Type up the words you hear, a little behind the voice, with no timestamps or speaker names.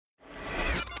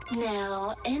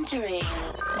Now entering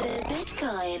the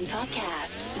Bitcoin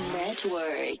Podcast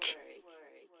Network.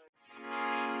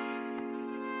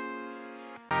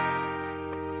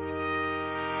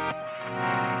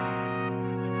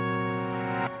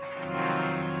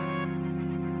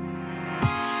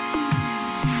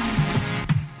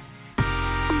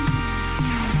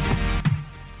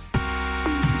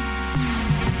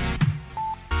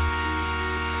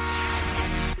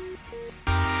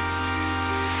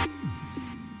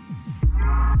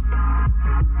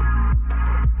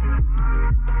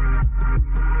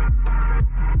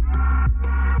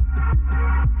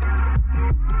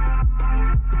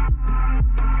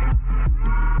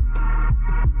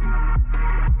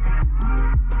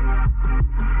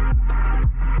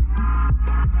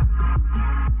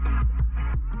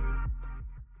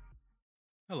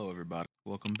 Hello, everybody.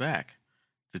 Welcome back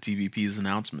to TBP's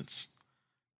Announcements.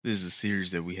 This is a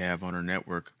series that we have on our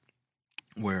network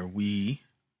where we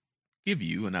give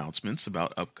you announcements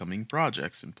about upcoming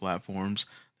projects and platforms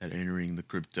that are entering the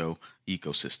crypto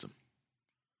ecosystem.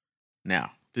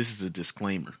 Now, this is a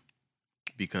disclaimer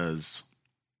because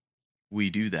we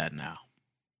do that now.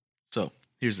 So,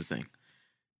 here's the thing.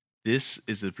 This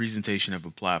is the presentation of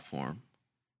a platform,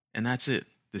 and that's it.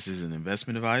 This is an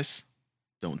investment advice.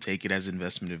 Don't take it as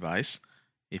investment advice.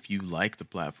 If you like the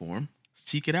platform,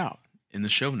 seek it out in the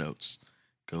show notes.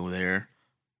 Go there,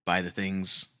 buy the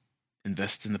things,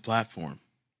 invest in the platform.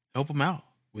 Help them out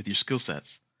with your skill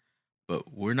sets.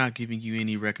 But we're not giving you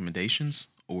any recommendations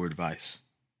or advice.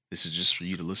 This is just for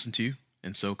you to listen to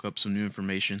and soak up some new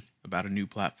information about a new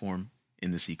platform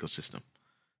in this ecosystem.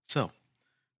 So,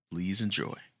 please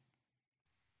enjoy.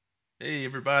 Hey,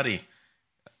 everybody.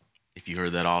 If you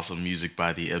heard that awesome music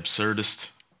by The Absurdist,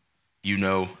 you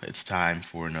know it's time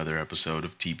for another episode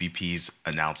of TBP's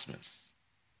Announcements.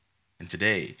 And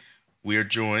today, we are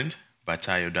joined by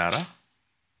Tayo Dada,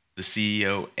 the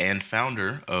CEO and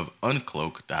founder of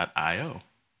Uncloak.io.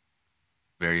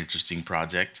 Very interesting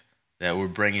project that we're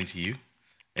bringing to you.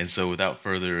 And so without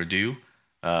further ado,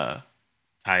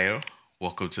 Tayo,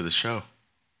 welcome to the show.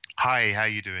 Hi, how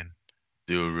you doing?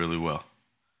 Doing really well.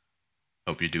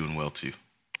 Hope you're doing well too.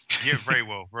 Yeah, very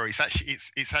well. Bro, it's actually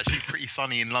pretty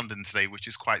sunny in London today, which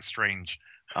is quite strange.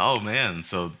 Oh man,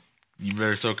 so you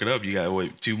better soak it up. You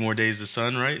got 2 more days of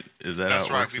sun, right? Is that That's how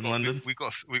it right. works in London? We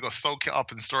got to soak it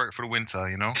up and store it for the winter,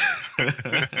 you know.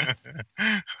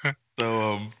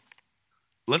 So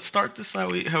let's start this how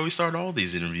we start all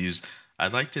these interviews.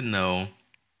 I'd like to know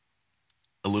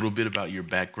a little bit about your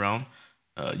background.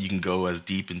 You can go as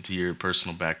deep into your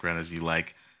personal background as you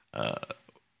like.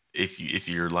 If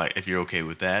you're okay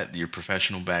with that, your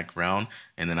professional background,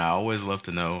 and then I always love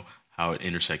to know how it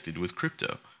intersected with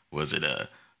crypto. Was it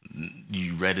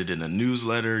you read it in a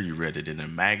newsletter, you read it in a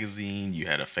magazine, you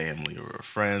had a family or a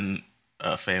friend,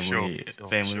 family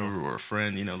or a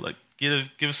friend, like give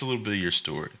us a little bit of your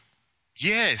story.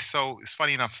 Yeah, so it's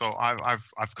funny enough. So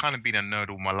I've kind of been a nerd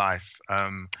all my life.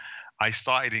 I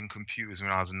started in computers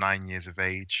when I was 9 years of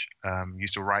age.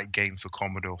 Used to write games for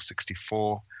Commodore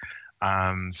 64.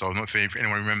 So I'm not sure if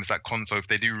anyone remembers that console. If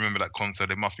they do remember that console,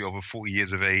 they must be over 40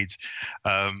 years of age.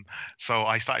 So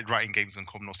I started writing games on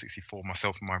Commodore 64,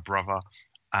 myself and my brother.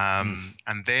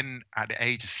 And then at the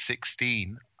age of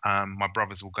 16, my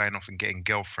brothers were going off and getting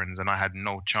girlfriends, and I had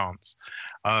no chance.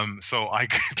 So I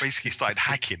basically started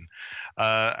hacking.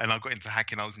 And I got into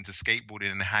hacking. I was into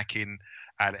skateboarding and hacking.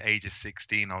 At the age of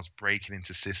 16, I was breaking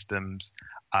into systems.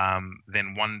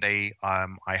 Then one day,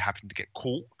 I happened to get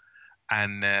caught.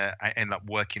 And I ended up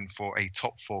working for a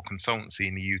top 4 consultancy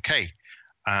in the UK.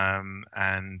 That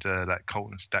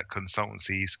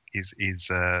consultancy is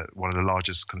one of the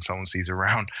largest consultancies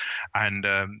around. And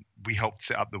we helped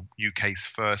set up the UK's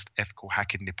first ethical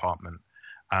hacking department.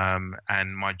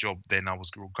 And my job then, I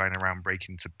was going around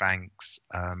breaking into banks,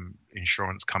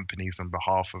 insurance companies on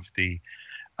behalf of the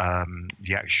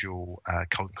actual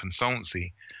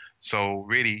consultancy. So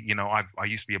really, I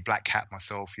used to be a black hat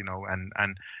myself,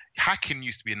 and hacking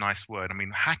used to be a nice word. I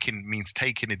mean, hacking means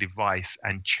taking a device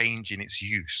and changing its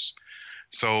use.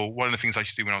 So one of the things I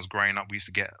used to do when I was growing up, we used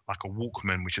to get like a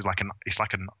Walkman, which is like an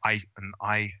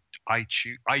iPod,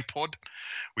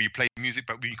 where you play music,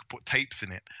 but you could put tapes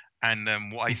in it. And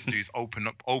what I used to do is open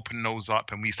those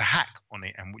up, and we used to hack on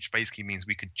it, and which basically means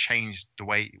we could change the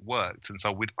way it worked. And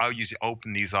so I would usually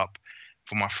open these up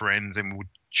for my friends, and we would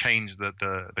change the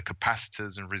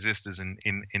capacitors and resistors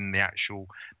in the actual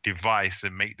device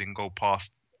and make them go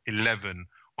past 11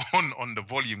 on the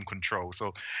volume control.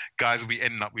 So guys will be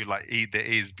ending up with like their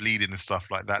ears bleeding and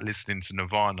stuff like that, listening to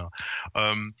Nirvana.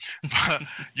 But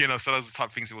so those are the type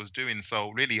of things it was doing. So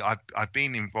really, I've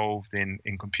been involved in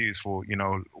computers for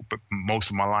most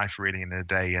of my life really in the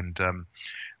day,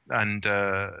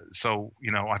 so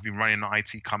I've been running an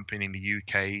IT company in the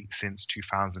UK since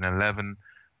 2011.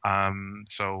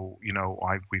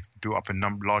 We've built up a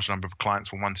large number of clients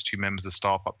from 1 to 2 members of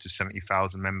staff up to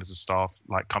 70,000 members of staff,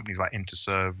 like companies like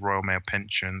Interserve, Royal Mail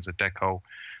Pensions, Adecco.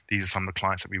 These are some of the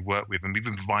clients that we work with, and we've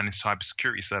been providing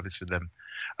cybersecurity service for them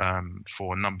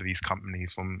for a number of these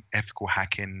companies, from ethical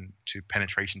hacking to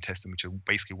penetration testing, which are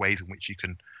basically ways in which you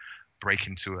can break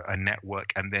into a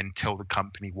network and then tell the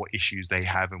company what issues they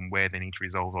have and where they need to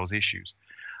resolve those issues.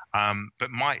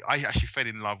 But I actually fell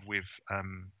in love with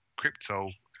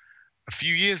crypto a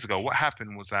few years ago. What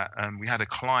happened was that we had a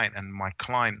client, and my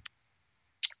client,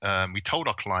 we told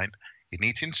our client, you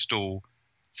need to install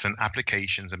some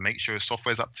applications and make sure your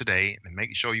software's up to date and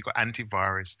make sure you've got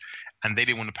antivirus, and they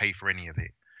didn't want to pay for any of it.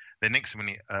 The next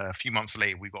minute, a few months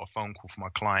later, we got a phone call from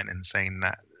our client and saying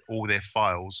that all their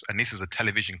files, and this is a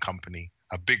television company,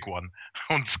 a big one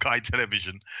on Sky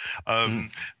Television,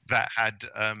 that had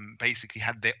basically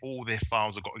had all their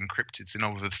files got encrypted,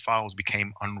 so the files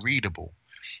became unreadable.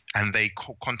 And they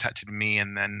contacted me,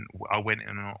 and then I went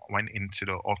into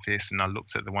the office and I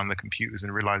looked at one of the computers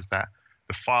and realized that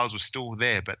the files were still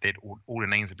there, but all the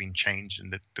names had been changed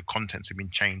and the contents had been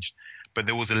changed. But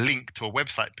there was a link to a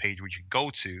website page which you could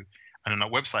go to, and on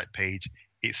that website page,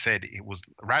 it said it was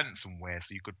ransomware,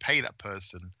 so you could pay that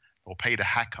person or pay the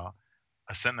hacker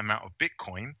a certain amount of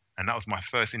Bitcoin, and that was my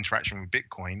first interaction with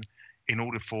Bitcoin, in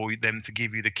order for them to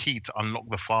give you the key to unlock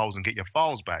the files and get your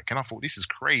files back. And I thought, this is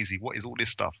crazy. What is all this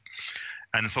stuff?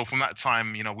 And so from that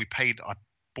time, I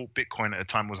bought Bitcoin at the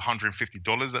time, it was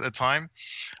 $150 at the time.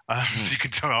 So you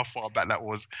can tell how far back that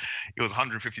was. It was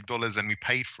 $150 and we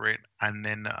paid for it. And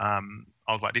then I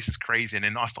was like, this is crazy. And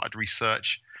then I started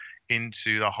research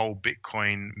into the whole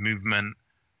Bitcoin movement.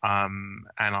 And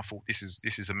I thought, this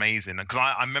is amazing. Because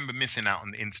I remember missing out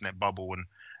on the internet bubble, and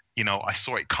I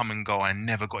saw it come and go. I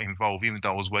never got involved, even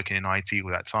though I was working in IT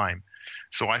at that time.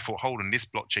 So I thought, hold on, this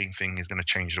blockchain thing is going to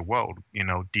change the world.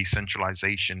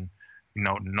 Decentralization,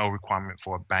 no requirement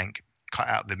for a bank, cut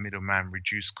out the middleman,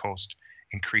 reduce cost,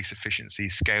 increase efficiency,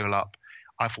 scale up.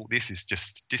 I thought this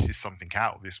is something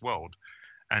out of this world.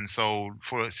 And so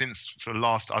for the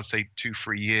last, I'd say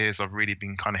 2-3 years, I've really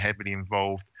been kind of heavily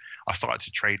involved. I started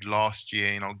to trade last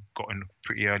year, got in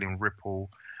pretty early on Ripple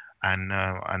and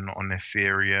on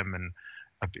Ethereum, and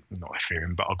a bit, not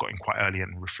Ethereum, but I got in quite early,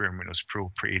 and Ethereum was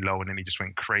pretty low, and then it just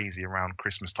went crazy around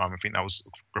Christmas time. I think that was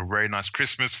a very nice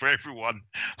Christmas for everyone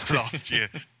last year.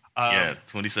 Yeah,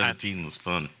 2017 was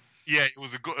fun. Yeah, it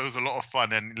was a lot of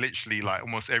fun, and literally like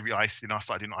almost every I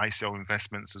started doing ICO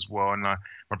investments as well. And my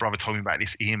brother told me about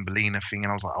this Ian Bellina thing,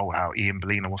 and I was like, oh wow, Ian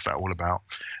Bellina, what's that all about?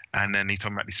 And then he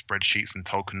told me about these spreadsheets and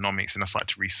tokenomics, and I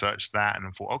started to research that, and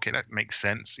I thought, okay, that makes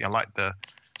sense. I like the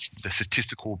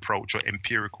statistical approach or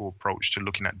empirical approach to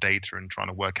looking at data and trying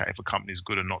to work out if a company is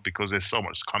good or not, because there's so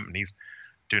much companies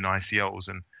doing ICOs,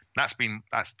 and that's been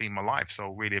my life.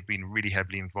 So really, I've been really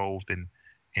heavily involved in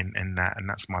that, and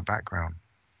that's my background.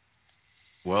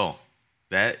 Well,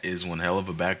 that is one hell of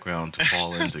a background to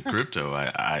fall into crypto.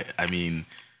 I mean,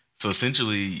 so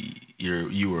essentially,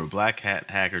 you were a black hat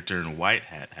hacker turned white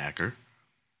hat hacker.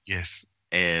 Yes.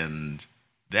 And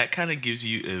that kind of gives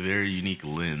you a very unique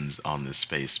lens on this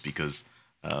space, because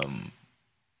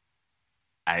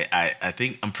I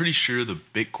think, I'm pretty sure the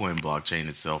Bitcoin blockchain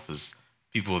itself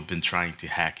people have been trying to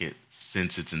hack it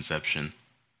since its inception,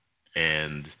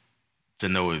 and to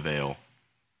no avail.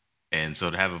 And so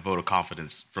to have a vote of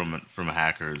confidence from a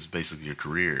hacker is basically your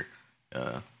career.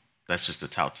 That's just a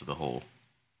tout to the whole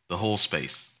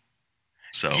space.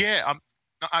 So yeah,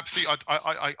 no, absolutely.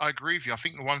 I agree with you. I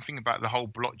think the one thing about the whole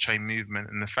blockchain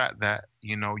movement and the fact that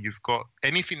you've got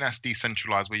anything that's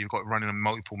decentralized, where you've got running on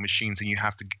multiple machines and you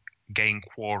have to gain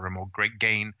quorum or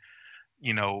gain,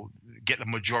 get the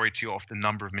majority of the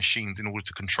number of machines in order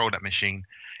to control that machine.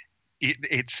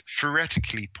 It's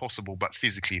theoretically possible, but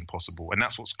physically impossible. And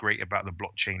that's what's great about the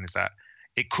blockchain, is that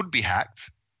it could be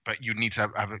hacked, but you need to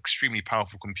have an extremely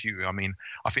powerful computer. I mean,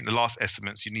 I think the last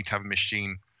estimates, you need to have a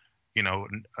machine,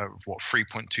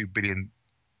 $3.2 billion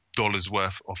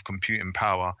worth of computing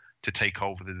power to take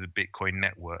over the Bitcoin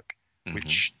network, mm-hmm.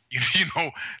 which,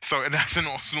 so and that's an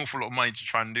awful lot of money to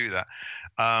try and do that.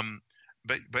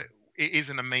 But it is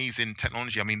an amazing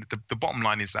technology. I mean, the bottom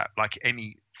line is that, like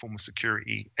any form of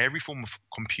security, every form of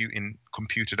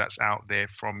computer that's out there,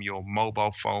 from your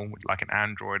mobile phone, like an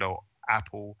Android or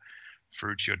Apple,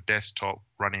 through to your desktop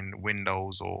running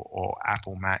Windows or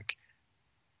Apple Mac,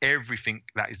 everything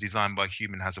that is designed by a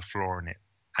human has a flaw in it.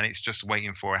 And it's just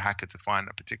waiting for a hacker to find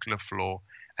a particular flaw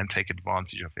and take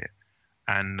advantage of it.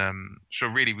 And so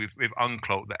really with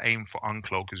Uncloak, the aim for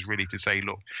Uncloak is really to say,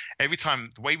 look, every time,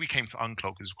 the way we came to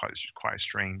Uncloak is quite a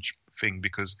strange thing,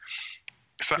 because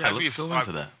let's go into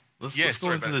that. Let's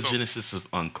go into the genesis of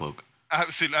Uncloak.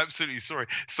 Absolutely. Sorry.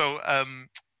 So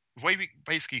the way we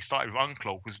basically started with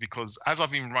Uncloak was because as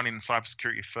I've been running a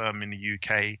cybersecurity firm in the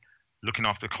UK, looking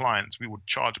after clients, we would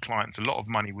charge clients a lot of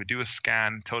money. We'd do a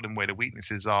scan, tell them where the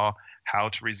weaknesses are, how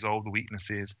to resolve the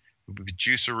weaknesses. We would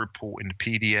produce a report in the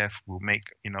PDF. We'll make,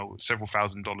 several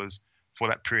 $1,000s for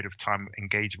that period of time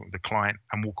engagement with the client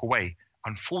and walk away.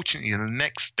 Unfortunately, the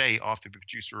next day after we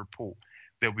produce a report,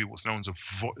 there'll be what's known as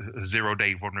a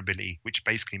zero-day vulnerability, which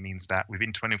basically means that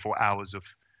within 24 hours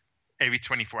every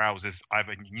 24 hours, there's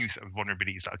either a new set of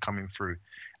vulnerabilities that are coming through.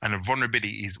 And a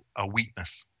vulnerability is a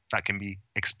weakness that can be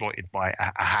exploited by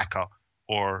a hacker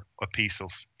or a piece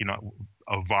of,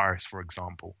 a virus, for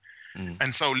example.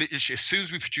 And so literally, as soon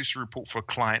as we produce a report for a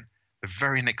client, the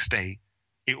very next day,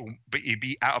 it'd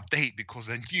be out of date because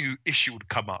a new issue would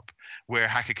come up where a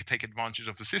hacker could take advantage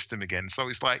of the system again. So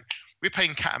it's like, we're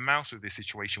playing cat and mouse with this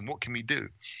situation. What can we do?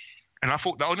 And I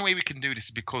thought the only way we can do this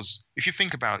is because if you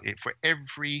think about it, for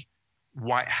every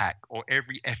white hack or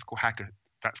every ethical hacker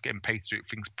that's getting paid to do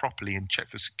things properly and check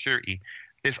for security,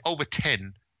 there's over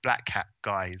 10 black hat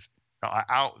guys that are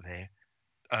out there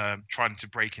trying to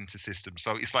break into systems.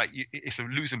 So it's like it's a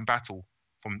losing battle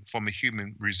from a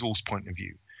human resource point of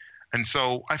view. And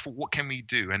so I thought, what can we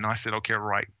do? And I said, okay,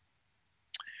 right.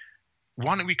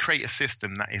 Why don't we create a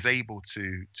system that is able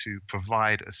to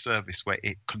provide a service where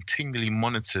it continually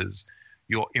monitors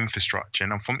your infrastructure?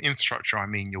 And from infrastructure, I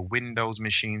mean your Windows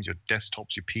machines, your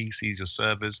desktops, your PCs, your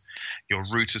servers, your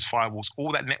routers, firewalls,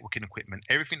 all that networking equipment,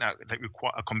 everything that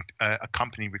require a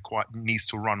company needs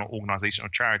to run, or organization or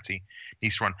charity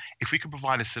needs to run. If we could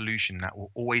provide a solution that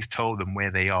will always tell them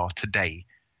where they are today,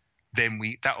 then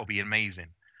that will be amazing.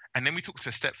 And then we took it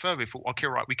a step further. We thought, okay,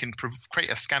 right, we can create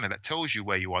a scanner that tells you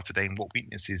where you are today and what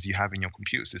weaknesses you have in your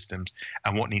computer systems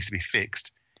and what needs to be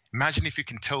fixed. Imagine if you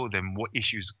can tell them what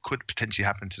issues could potentially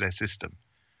happen to their system.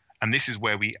 And this is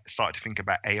where we started to think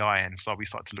about AI, and so we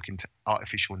started to look into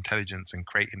artificial intelligence and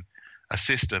creating a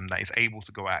system that is able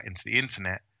to go out into the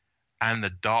internet and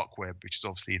the dark web, which is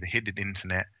obviously the hidden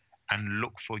internet, and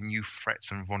look for new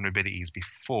threats and vulnerabilities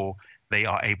before they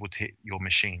are able to hit your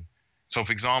machine. So,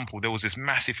 for example, there was this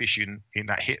massive issue in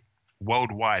that hit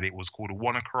worldwide. It was called a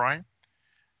WannaCry.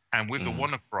 And with the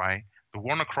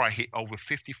WannaCry hit over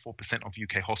 54% of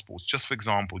UK hospitals. Just for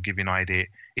example, give you an idea,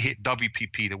 it hit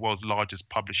WPP, the world's largest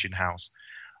publishing house.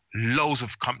 Loads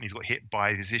of companies got hit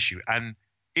by this issue. And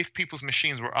if people's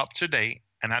machines were up to date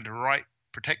and had the right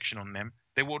protection on them,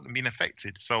 they wouldn't have been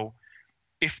affected. So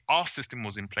if our system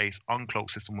was in place,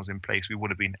 Uncloak system was in place, we would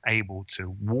have been able to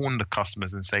warn the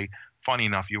customers and say, funny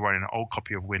enough, you're running an old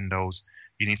copy of Windows.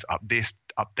 You need to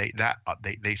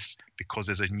update this, because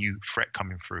there's a new threat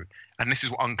coming through. And this is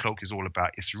what Uncloak is all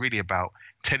about. It's really about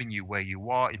telling you where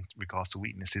you are in regards to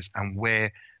weaknesses and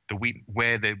where there'll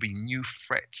be new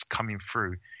threats coming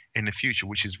through in the future,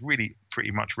 which is really pretty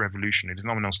much revolutionary. There's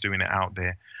no one else doing it out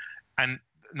there. And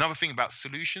another thing about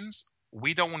solutions,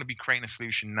 we don't want to be creating a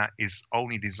solution that is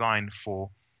only designed for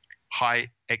high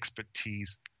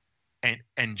expertise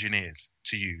engineers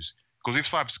to use. Because with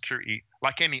cybersecurity,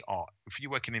 like any art, if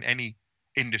you're working in any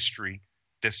industry,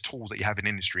 there's tools that you have in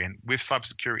industry. And with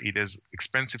cybersecurity, there's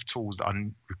expensive tools that are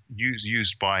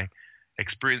used by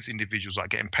experienced individuals that are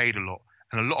getting paid a lot.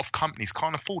 And a lot of companies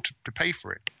can't afford to pay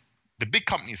for it. The big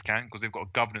companies can, because they've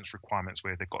got governance requirements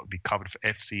where they've got to be covered for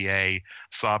FCA,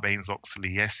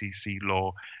 Sarbanes-Oxley, SEC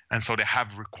law. And so they have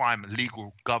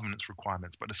legal governance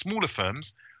requirements. But the smaller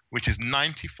firms, which is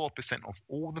 96% of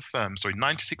all the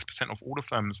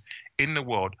firms in the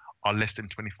world, are less than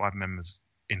 25 members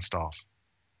in staff.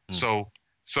 So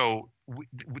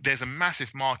there's a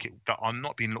massive market that are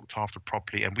not being looked after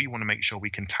properly, and we want to make sure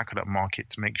we can tackle that market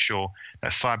to make sure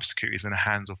that cybersecurity is in the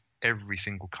hands of every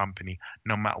single company,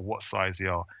 no matter what size they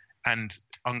are. And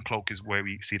Uncloak is where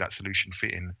we see that solution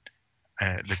fit in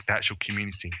the actual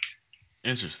community.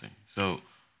 Interesting. So,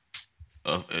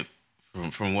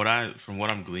 from what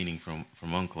I'm gleaning from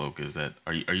Uncloak is that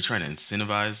are you trying to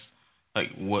incentivize,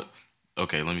 like what?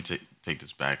 Okay, let me take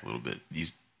this back a little bit.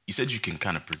 You said you can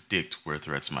kind of predict where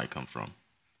threats might come from,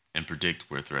 and predict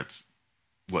what threats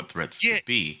could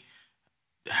be.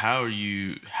 How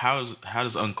does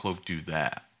Uncloak do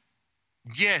that?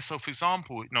 Yeah, so for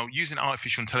example, using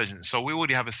artificial intelligence, so we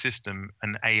already have a system,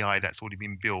 an AI that's already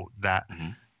been built that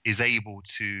is able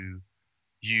to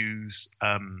use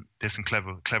there's some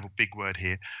clever big word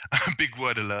here, big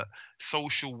word alert,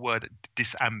 social word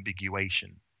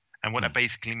disambiguation. And what that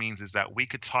basically means is that we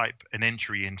could type an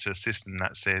entry into a system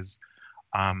that says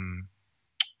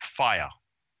fire.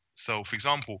 So for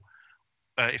example,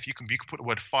 if you can put the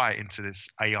word fire into this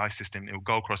AI system, it will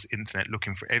go across the internet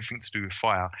looking for everything to do with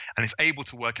fire, and it's able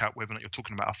to work out whether or not you're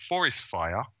talking about a forest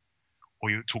fire or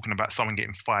you're talking about someone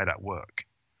getting fired at work.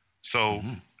 So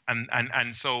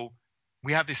and so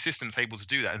we have this system that's able to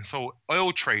do that. And so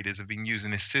oil traders have been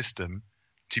using this system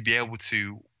to be able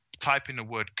to type in the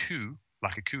word coup,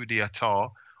 like a coup d'etat,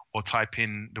 or type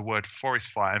in the word forest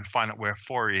fire and find out where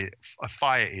a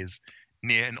fire is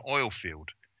near an oil field.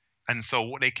 And so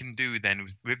what they can do then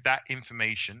with that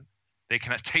information, they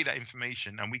can take that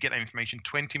information, and we get that information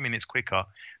 20 minutes quicker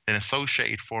than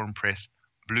Associated Foreign Press,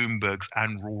 Bloomberg's,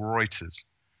 and Reuters.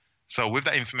 So with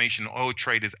that information, oil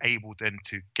traders able then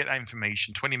to get that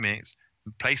information 20 minutes,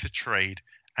 place a trade,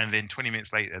 and then 20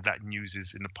 minutes later, that news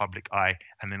is in the public eye.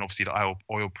 And then obviously the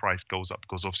oil price goes up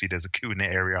because obviously there's a coup in the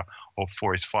area of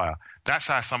forest fire. That's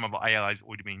how some of our AI is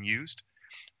already being used.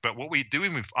 But what we're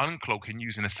doing with Uncloak and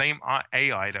using the same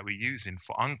AI that we're using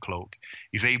for Uncloak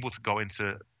is able to go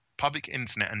into public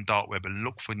internet and dark web and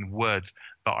look for words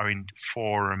that are in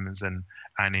forums and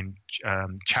in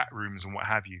chat rooms and what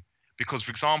have you. Because,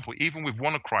 for example, even with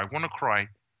WannaCry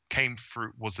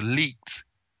was leaked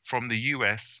from the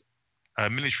US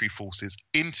military forces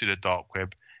into the dark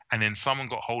web, and then someone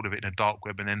got hold of it in the dark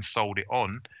web and then sold it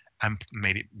on and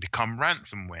made it become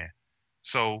ransomware.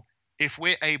 So if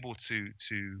we're able to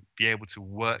be able to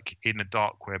work in the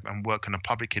dark web and work on the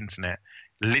public internet,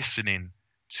 listening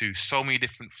to so many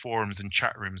different forums and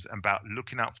chat rooms about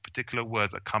looking out for particular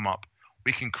words that come up,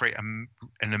 we can create an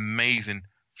amazing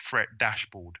threat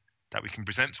dashboard that we can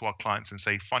present to our clients and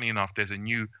say, funny enough, there's a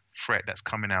new threat that's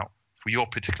coming out for your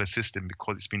particular system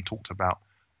because it's been talked about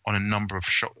on a number of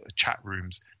chat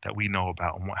rooms that we know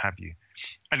about and what have you.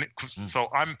 And so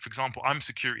for example, I'm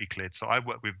security cleared, so I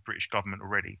work with British government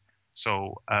already.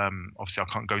 So obviously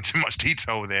I can't go into much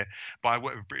detail there, but I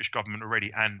work with British government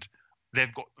already, and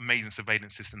they've got amazing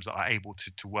surveillance systems that are able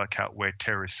to work out where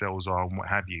terrorist cells are and what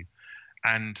have you.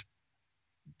 And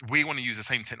we want to use the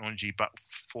same technology, but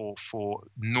for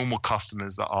normal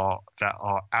customers that are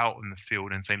out in the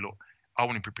field and saying, look, I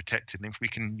want to be protected. And if we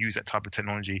can use that type of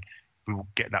technology, we will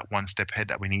get that one step ahead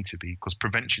that we need to be, because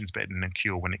prevention is better than a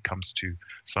cure when it comes to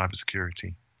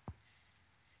cybersecurity.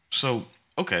 So,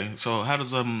 okay. So how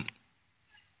does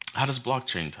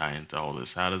blockchain tie into all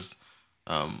this? How does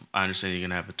I understand you're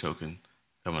gonna have a token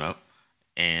coming up,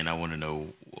 and I want to know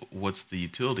what's the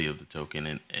utility of the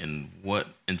token and what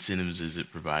incentives is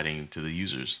it providing to the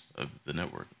users of the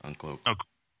network Uncloak? Oh,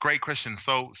 great question.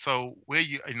 So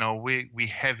we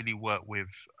heavily work with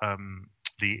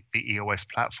the EOS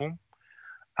platform,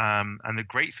 and the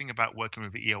great thing about working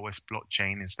with the EOS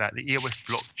blockchain is that the EOS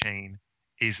blockchain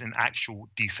is an actual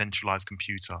decentralized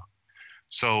computer.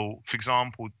 So, for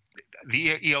example,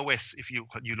 the EOS, if you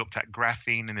looked at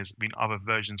Graphene, and there's been other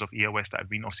versions of EOS that have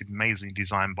been obviously amazingly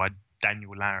designed by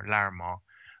Daniel Larimer,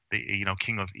 the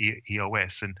king of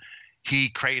EOS, and he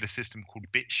created a system called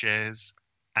BitShares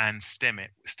and Steemit,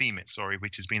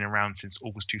 which has been around since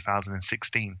August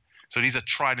 2016. So these are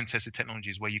tried and tested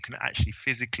technologies where you can actually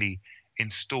physically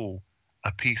install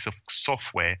a piece of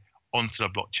software onto the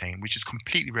blockchain, which is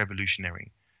completely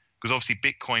revolutionary. Because obviously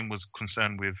Bitcoin was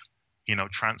concerned with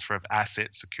transfer of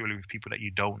assets securely with people that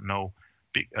you don't know.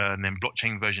 And then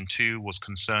blockchain version 2 was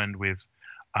concerned with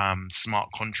smart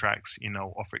contracts,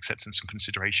 offer acceptance and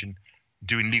consideration,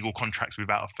 doing legal contracts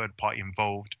without a third party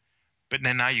involved. But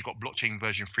then now you've got blockchain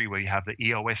version 3 where you have the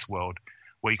EOS world,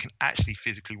 where you can actually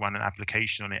physically run an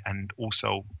application on it and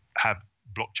also have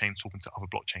blockchains talking to other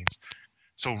blockchains.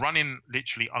 So running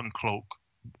literally Uncloak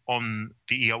on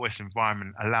the EOS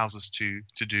environment allows us to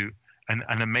do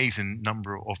an amazing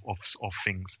number of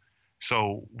things.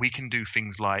 So we can do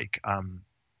things like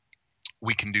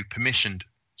we can do permissioned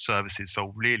services.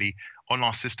 So really on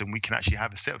our system, we can actually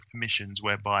have a set of permissions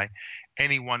whereby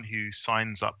anyone who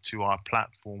signs up to our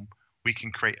platform, we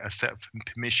can create a set of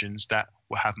permissions that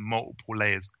will have multiple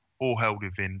layers all held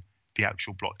within the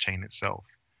actual blockchain itself.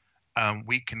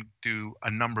 We can do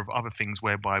a number of other things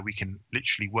whereby we can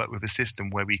literally work with a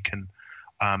system where we can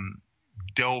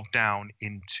delve down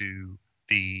into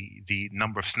the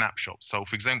number of snapshots. So,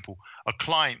 for example, a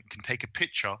client can take a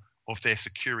picture of their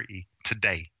security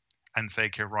today and say,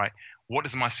 okay, right, what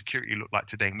does my security look like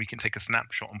today? And we can take a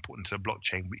snapshot and put into a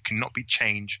blockchain. We cannot be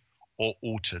changed or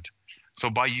altered. So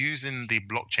by using the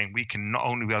blockchain, we can not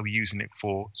only be using it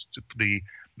for the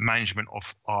management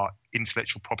of our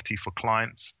intellectual property for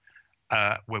clients,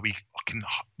 where we can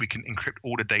encrypt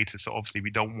all the data. So obviously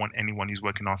we don't want anyone who's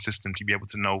working on our system to be able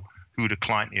to know who the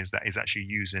client is that is actually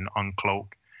using Uncloak.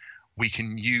 We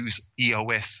can use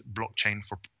EOS blockchain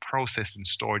for processing,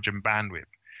 storage, and bandwidth.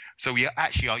 So we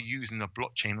actually are using the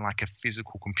blockchain like a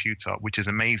physical computer, which is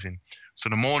amazing. So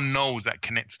the more nodes that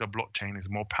connect to the blockchain is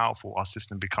more powerful our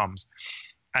system becomes.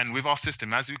 And with our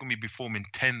system, as we're going to be performing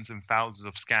tens and thousands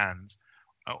of scans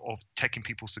of checking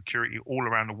people's security all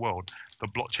around the world, the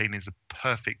blockchain is a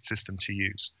perfect system to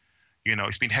use.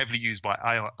 It's been heavily used by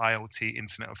IoT,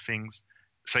 Internet of Things.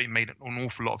 So it made an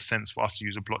awful lot of sense for us to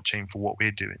use a blockchain for what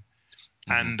we're doing.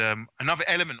 Mm-hmm. And another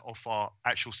element of our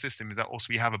actual system is that also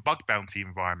we have a bug bounty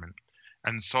environment.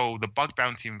 And so the bug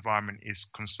bounty environment is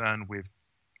concerned with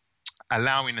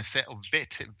allowing a set of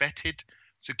vetted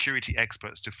security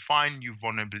experts to find new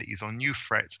vulnerabilities or new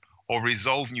threats, or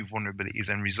resolve new vulnerabilities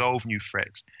and resolve new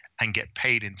threats and get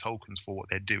paid in tokens for what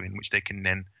they're doing, which they can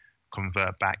then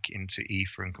convert back into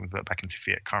Ether and convert back into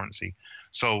fiat currency.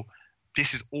 So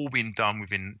this is all being done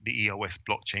within the EOS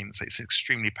blockchain. So it's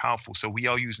extremely powerful. So we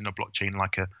are using a blockchain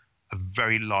like a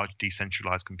very large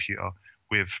decentralized computer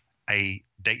with a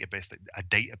database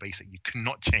that you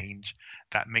cannot change,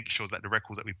 that makes sure that the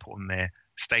records that we put on there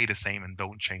stay the same and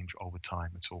don't change over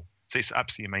time at all. So it's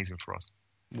absolutely amazing for us.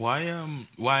 Why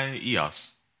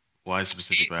EOS? Why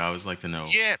specifically? I always like to know.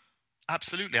 Yeah,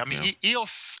 absolutely. I mean,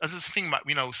 EOS, as this thing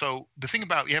about, so the thing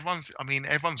about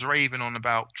everyone's raving on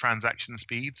about transaction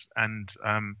speeds, and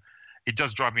it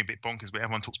does drive me a bit bonkers, but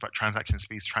everyone talks about transaction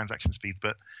speeds,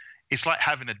 but it's like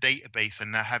having a database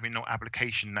and now having no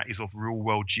application that is of real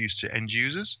world use to end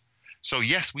users. So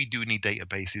yes, we do need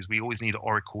databases. We always need the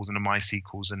Oracles and the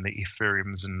MySQLs and the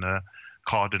Ethereums and the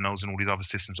Cardinals and all these other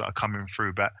systems that are coming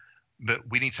through, but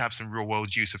we need to have some real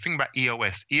world use. So the thing about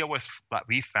EOS that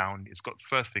we found, it's got,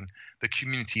 first thing, the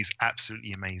community is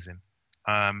absolutely amazing.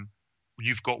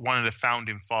 You've got one of the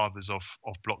founding fathers of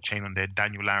blockchain on there,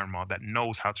 Daniel Larimar, that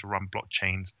knows how to run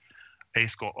blockchains.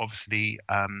 It's got obviously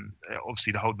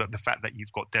the fact that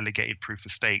you've got delegated proof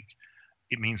of stake.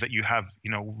 It means that you have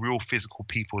real physical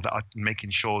people that are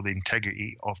making sure the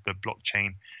integrity of the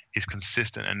blockchain is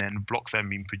consistent, and then blocks that are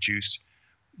being produced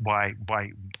by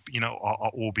are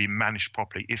all being managed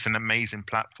properly. It's an amazing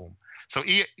platform. So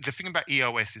the thing about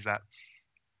EOS is that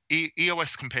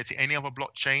EOS, compared to any other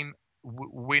blockchain,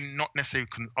 we're not necessarily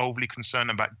overly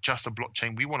concerned about just a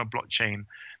blockchain. We want a blockchain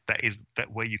that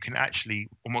where you can actually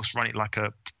almost run it like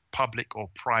a public or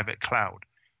private cloud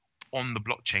on the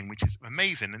blockchain, which is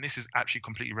amazing. And this is actually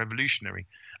completely revolutionary.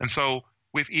 And so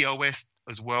with EOS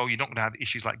as well, you're not going to have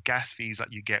issues like gas fees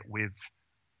that you get with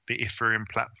the Ethereum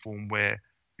platform, where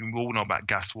we all know about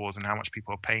gas wars and how much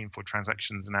people are paying for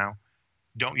transactions now.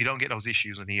 You don't get those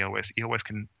issues on EOS. EOS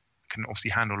can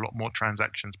obviously handle a lot more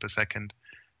transactions per second.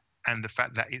 And the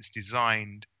fact that it's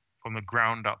designed from the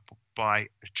ground up by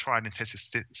a tried and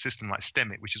tested system like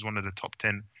Stemit, which is one of the top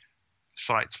 10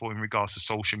 sites in regards to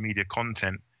social media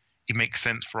content, it makes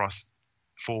sense for us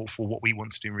for what we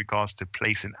want to do in regards to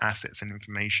placing assets and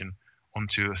information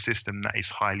onto a system that is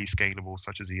highly scalable,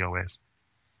 such as EOS.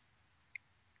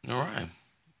 All right.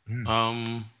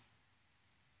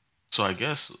 So I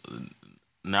guess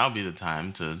now be the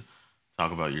time to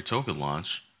talk about your token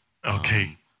launch.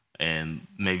 Okay. And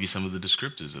maybe some of the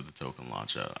descriptors of the token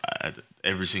launch.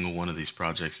 Every single one of these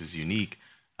projects is unique.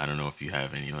 I don't know if you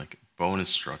have any like bonus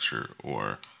structure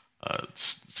or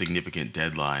significant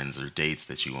deadlines or dates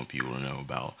that you want people to know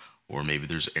about, or maybe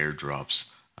there's airdrops.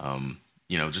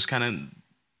 Just kind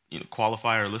of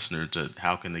qualify our listener to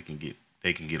how they can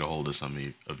get a hold of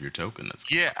some of your token.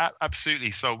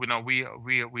 Absolutely. So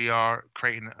we are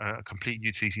creating a complete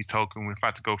utility token. We've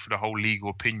had to go through the whole legal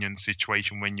opinion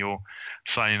situation when you're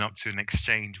signing up to an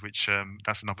exchange, which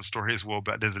that's another story as well.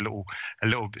 But there's a little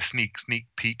bit sneak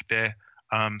peek there.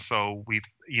 So we've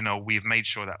made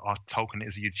sure that our token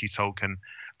is a utility token.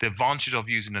 The advantage of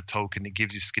using a token, it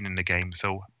gives you skin in the game.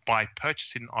 So by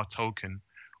purchasing our token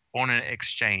on an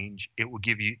exchange, it will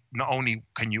give you, not only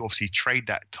can you obviously trade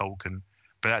that token,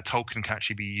 but that token can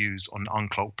actually be used on the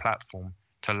Uncloak platform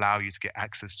to allow you to get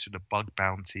access to the bug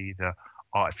bounty, the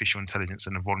artificial intelligence,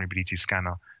 and the vulnerability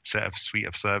scanner suite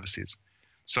of services.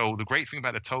 So the great thing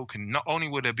about the token, not only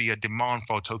will there be a demand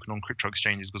for a token on crypto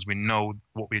exchanges, because we know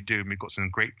what we're doing, we've got some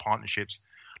great partnerships,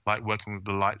 like working with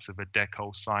the likes of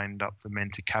Adecco, signed up for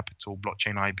Menti Capital,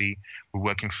 Blockchain IB. We're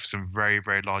working for some very,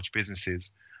 very large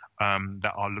businesses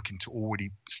that are looking to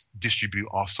already distribute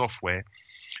our software.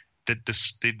 The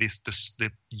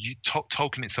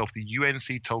token itself, the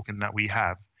UNC token that we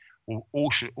have, will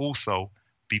also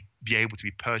be able to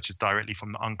be purchased directly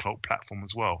from the Uncloak platform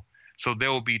as well. So there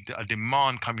will be a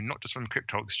demand coming not just from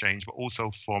crypto exchange, but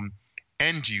also from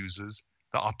end users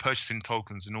that are purchasing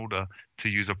tokens in order to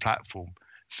use a platform.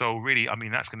 So really, I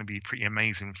mean, that's going to be pretty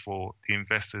amazing for the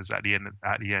investors at the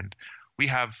end. We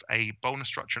have a bonus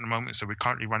structure at the moment, so we're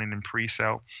currently running in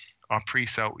pre-sale. Our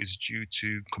pre-sale is due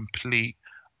to complete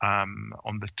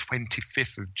on the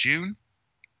 25th of June.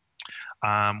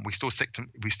 We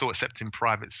still accepting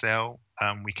private sale.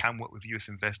 We can work with US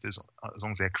investors as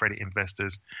long as they're credit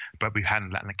investors, but we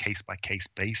handle that on a case-by-case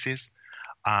basis.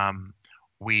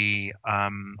 We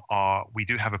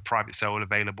do have a private sale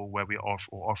available where we are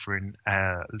offering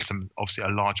obviously a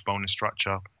large bonus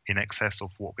structure in excess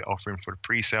of what we're offering for the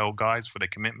pre-sale guys for their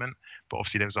commitment. But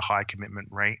obviously there's a high commitment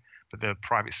rate, but the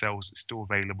private sales is still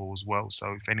available as well.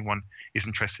 So if anyone is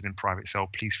interested in private sale,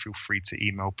 please feel free to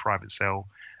email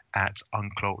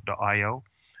privatesale@uncloak.io.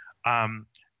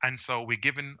 And so we're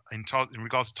given, in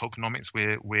regards to tokenomics,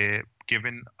 we're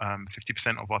giving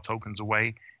 50% of our tokens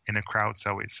away in a crowd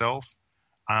sale itself.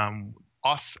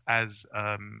 Us as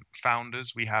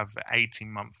founders, we have an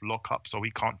 18-month lockup, so we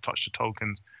can't touch the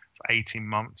tokens for 18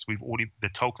 months. The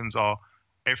tokens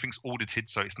everything's audited,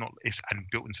 so it's and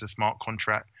built into the smart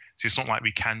contract. So it's not like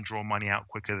we can draw money out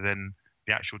quicker than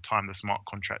the actual time the smart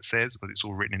contract says, because it's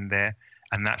all written in there,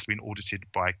 and that's been audited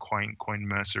by Coin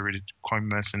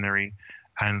Mercenary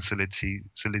and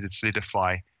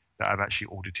Solidify that have actually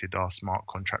audited our smart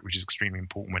contract, which is extremely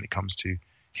important when it comes to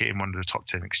hitting one of the top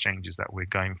 10 exchanges that we're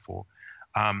going for.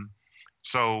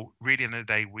 So really, at the end of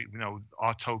the day,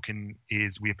 our token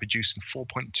we are producing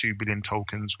 4.2 billion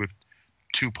tokens, with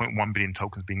 2.1 billion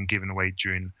tokens being given away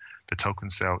during the token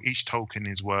sale. Each token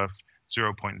is worth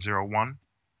 0.01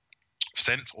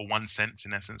 cents or 1 cent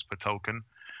in essence per token.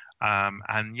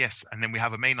 And then we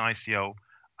have a main ICO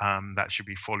that should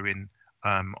be following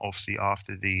obviously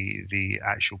after the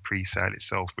actual pre-sale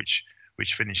itself, which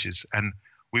finishes. And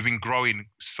we've been growing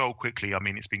so quickly. I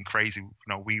mean, it's been crazy.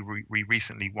 We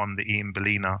recently won the Ian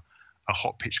Bellina, a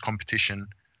hot pitch competition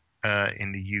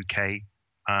in the UK.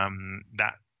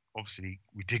 That obviously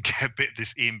we did get a bit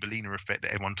this Ian Bellina effect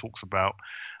that everyone talks about,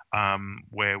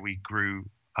 where we grew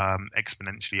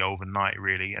exponentially overnight,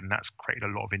 really, and that's created a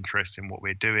lot of interest in what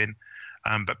we're doing.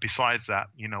 But besides that,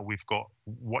 we've got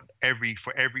for every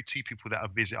 2 people that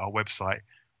visit our website,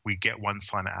 we get 1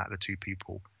 signer out of the 2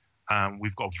 people.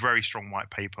 We've got a very strong white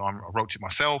paper. I wrote it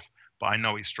myself, but I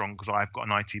know it's strong because I've got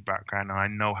an IT background and I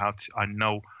know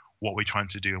what we're trying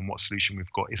to do, and what solution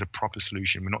we've got is a proper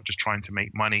solution. We're not just trying to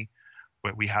make money,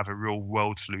 but we have a real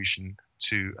world solution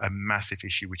to a massive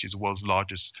issue, which is the world's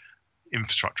largest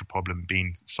infrastructure problem,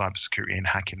 being cybersecurity and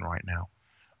hacking right now.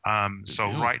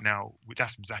 Right now,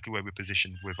 that's exactly where we're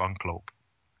positioned with Uncloak.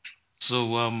 So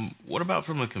what about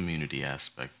from a community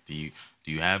aspect? Do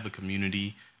you have a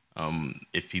community?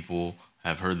 If people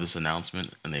have heard this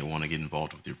announcement and they want to get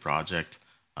involved with your project,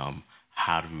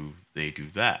 how do they do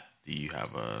that? Do you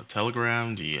have a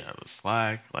Telegram? Do you have a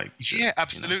Slack? Yeah,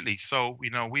 absolutely. So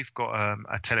we've got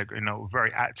a Telegram,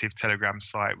 very active Telegram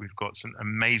site. We've got some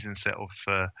amazing set of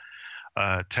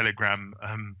Telegram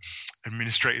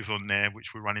administrators on there,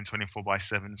 which we're running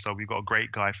 24/7. So we've got a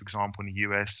great guy, for example, in the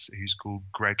US who's called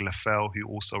Greg LaFell, who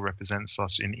also represents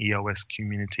us in EOS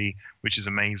community, which is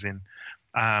amazing.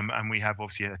 And we have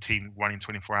obviously a team running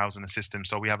 24 hours in the system.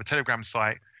 So we have a Telegram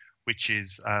site, which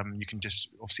is you can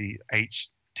just obviously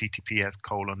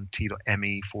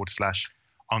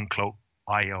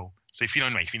https://me/uncloak.io. So if you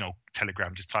know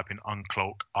Telegram, just type in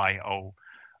uncloak.io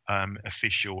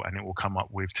official, and it will come up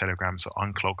with Telegram. So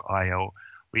uncloak.io.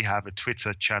 We have a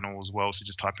Twitter channel as well. So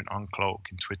just type in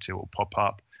uncloak in Twitter, it will pop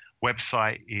up.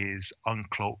 Website is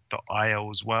uncloak.io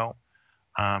as well.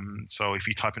 So if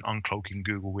you type in Uncloak in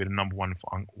Google, we're the number 1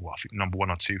 for I think number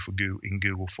 1 or 2 for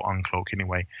Google for Uncloak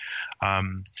anyway.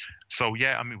 So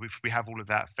yeah, I mean we have all of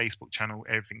that. Facebook channel,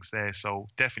 everything's there. So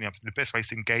definitely the best way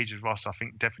to engage with us, I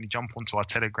think, definitely jump onto our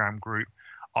Telegram group,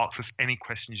 ask us any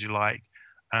questions you like.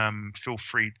 Feel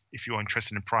free, if you're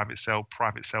interested in private sale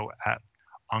at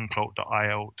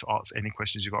uncloak.io to ask any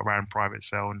questions you've got around private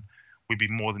sale, and we'd be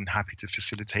more than happy to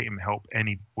facilitate and help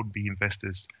any would-be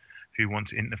investors who want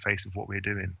to interface with what we're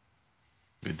doing.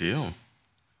 Good deal.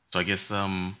 So I guess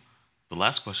the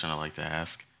last question I'd like to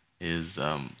ask is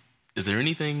there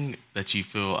anything that you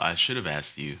feel I should have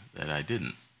asked you that I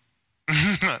didn't?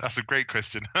 That's a great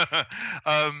question. I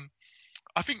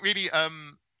think really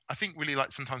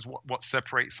like sometimes what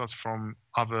separates us from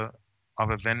other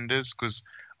vendors, because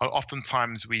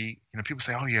oftentimes people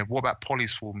say, oh yeah, what about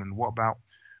Polyswarm and what about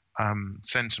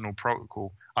Sentinel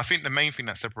Protocol? I think the main thing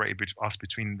that separated us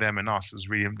between them and us is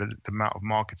really the amount of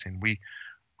marketing. We've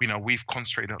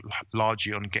concentrated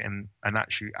largely on getting an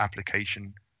actual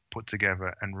application put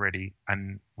together and ready,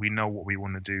 and we know what we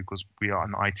want to do because we are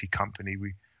an IT company.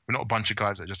 We're not a bunch of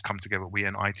guys that just come together. We're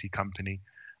an IT company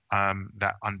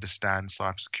that understand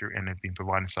cybersecurity and have been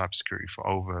providing cybersecurity for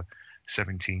over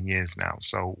 17 years now.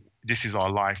 So this is our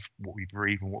life, what we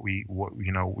breathe, and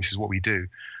this is what we do.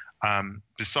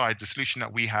 Besides, the solution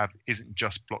that we have isn't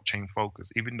just blockchain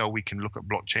focused. Even though we can look at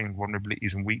blockchain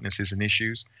vulnerabilities and weaknesses and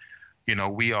issues,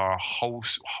 we are a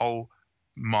whole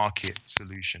market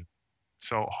solution.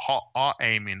 So our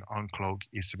aim in Uncloak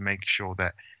is to make sure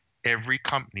that every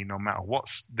company, no matter what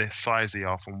their size they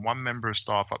are, from one member of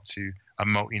staff up to a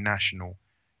multinational,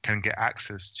 can get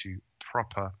access to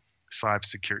proper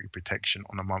cybersecurity protection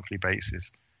on a monthly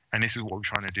basis. And this is what we're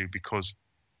trying to do, because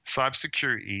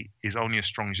cybersecurity is only as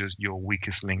strong as your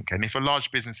weakest link. And if a large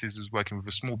business is working with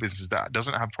a small business that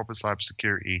doesn't have proper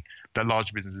cybersecurity, that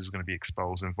large business is going to be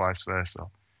exposed, and vice versa.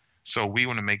 So we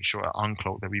want to make sure at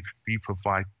Uncloak that we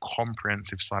provide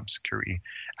comprehensive cybersecurity.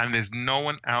 And there's no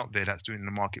one out there that's doing it in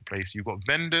the marketplace. You've got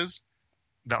vendors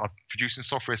that are producing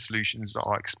software solutions that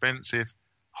are expensive,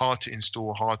 hard to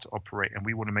install, hard to operate. And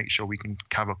we want to make sure we can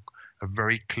have a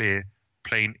very clear,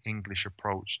 plain English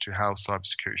approach to how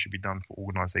cybersecurity should be done for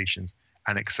organizations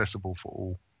and accessible for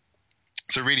all.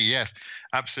 So really, yes,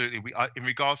 absolutely. In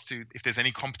regards to if there's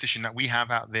any competition that we have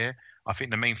out there, I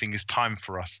think the main thing is time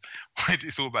for us. Right?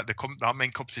 It's all about our main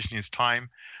competition is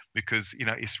time, because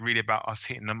it's really about us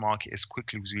hitting the market as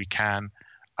quickly as we can.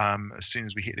 As soon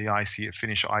as we hit the ICO,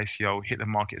 finish our ICO, hit the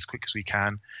market as quick as we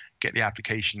can, get the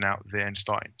application out there and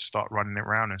start running it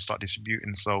around and start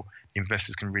distributing, so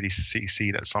investors can really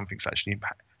see that something's actually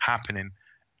happening,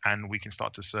 and we can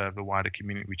start to serve the wider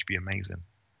community, which would be amazing.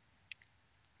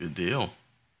 Good deal.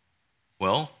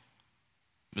 Well,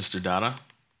 Mr. Dada,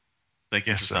 thank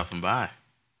you for stopping by.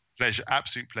 Pleasure,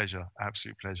 absolute pleasure.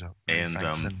 And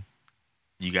thanks.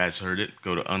 You guys heard it.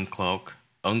 Go to Uncloak.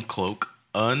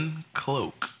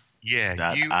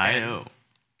 Yeah, .io.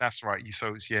 That's right.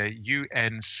 So it's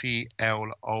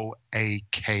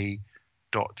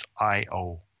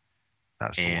uncloak.io.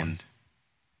 That's the one. And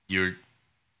you're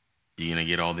gonna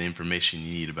get all the information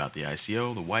you need about the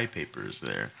ICO. The white paper is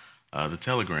there. The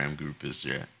Telegram group is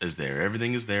there.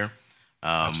 Everything is there.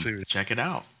 Absolutely. Check it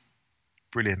out.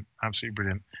 Brilliant. Absolutely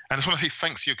brilliant. And I just want to say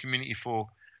thanks to your community for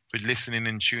listening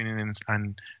and tuning in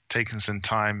and taking some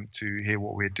time to hear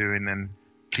what we're doing. And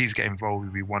please get involved. It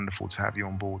would be wonderful to have you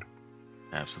on board.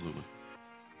 Absolutely.